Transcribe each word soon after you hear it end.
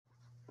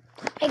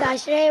Hey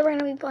guys, today we're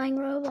gonna be playing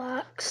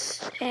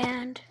Roblox,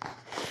 and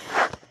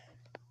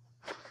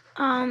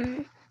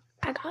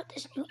I got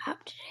this new app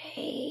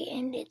today,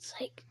 and it's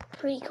like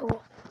pretty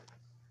cool.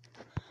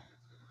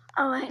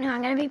 Oh, right now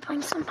I'm gonna be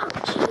playing some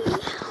PUBG,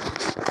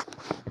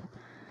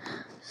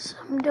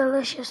 some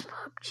delicious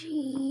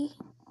PUBG.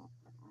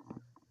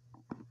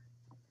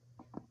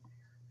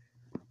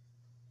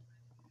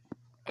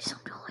 It's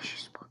some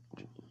delicious PUBG.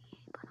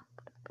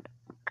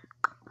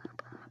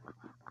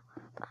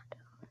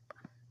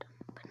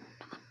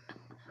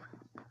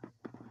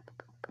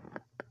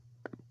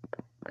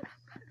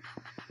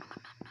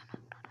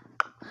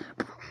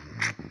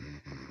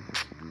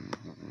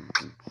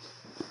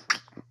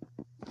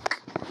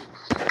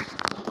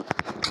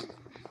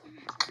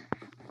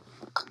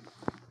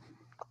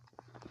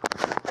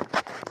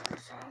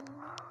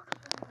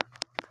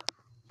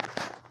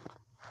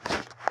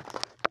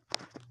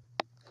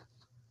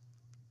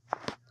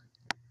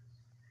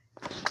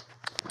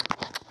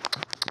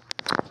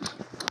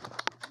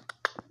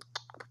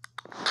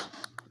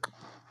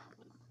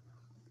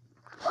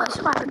 Well, it's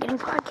about getting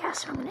podcast,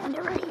 so I'm gonna end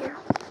it right here.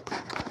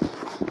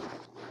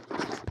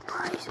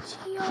 Bye,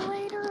 see you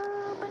later.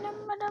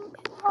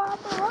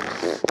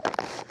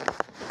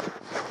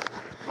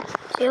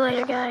 See you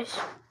later, guys.